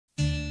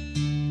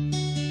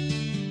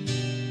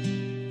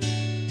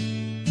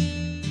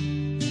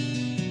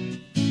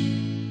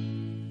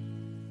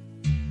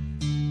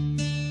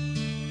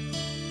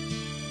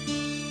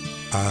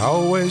I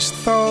always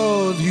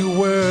thought you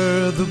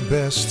were the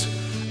best.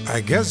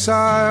 I guess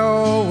I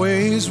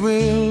always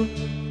will.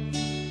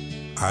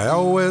 I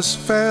always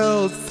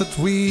felt that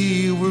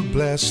we were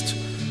blessed,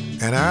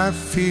 and I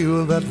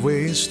feel that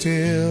way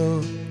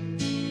still.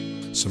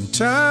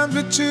 Sometimes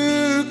we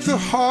took the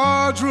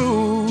hard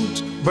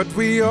route, but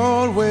we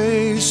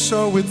always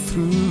saw it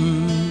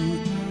through.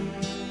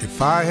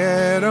 If I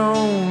had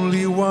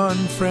only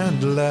one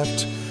friend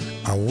left,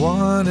 I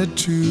wanted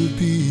to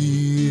be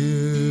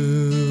you.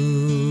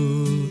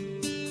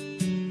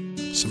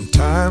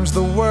 Sometimes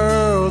the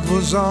world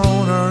was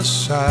on our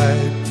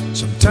side,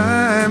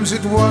 sometimes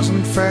it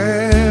wasn't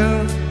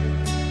fair.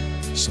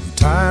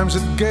 Sometimes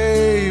it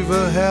gave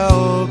a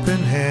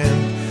helping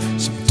hand,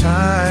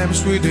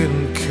 sometimes we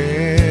didn't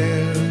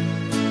care.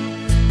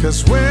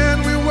 'Cause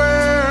when we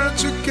were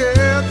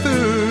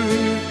together,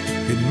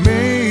 it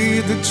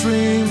made the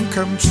dream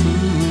come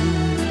true.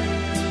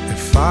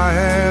 If I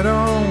had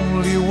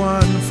only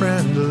one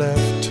friend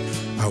left,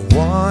 I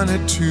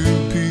wanted to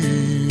be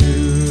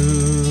you.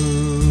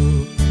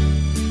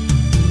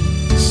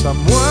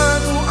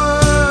 Someone who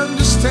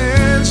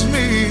understands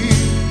me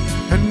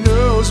and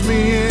knows me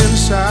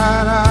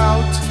inside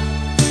out,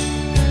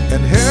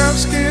 and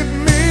helps keep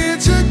me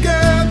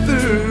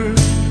together,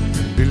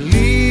 and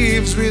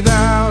believes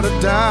without a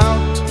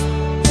doubt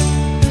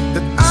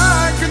that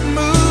I could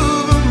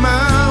move a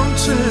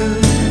mountain.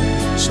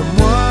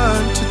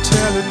 Someone to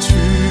tell it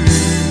to.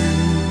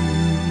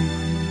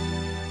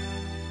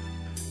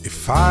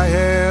 If I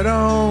had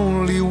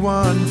only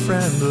one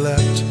friend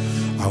left,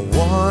 I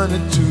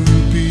wanted to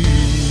be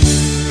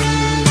you.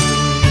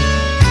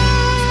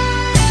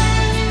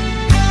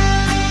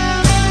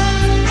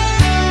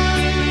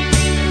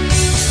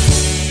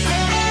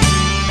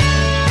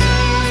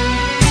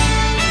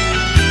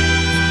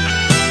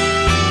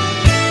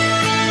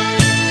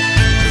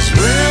 'Cause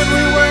when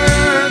we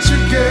were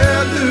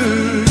together,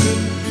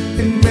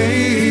 it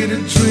made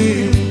a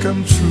dream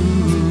come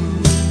true.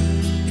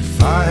 If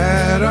I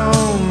had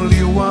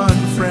only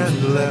one friend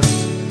left,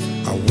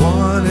 I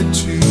wanted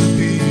to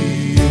be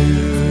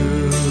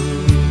you.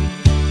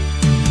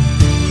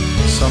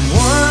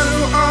 Someone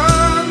who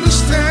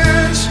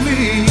understands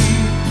me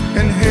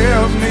and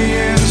helps me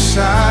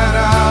inside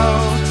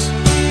out,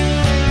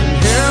 and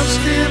helps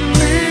keep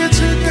me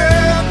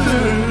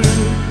together,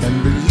 and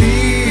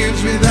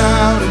believes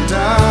without a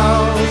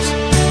doubt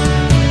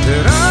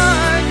that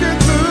I can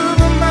move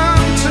a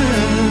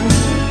mountain.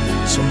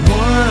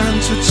 Someone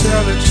to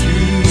tell it to.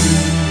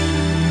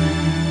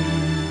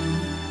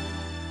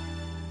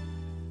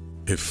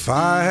 If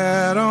I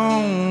had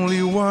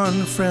only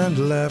one friend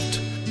left,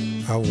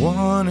 I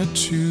wanted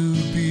to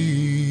be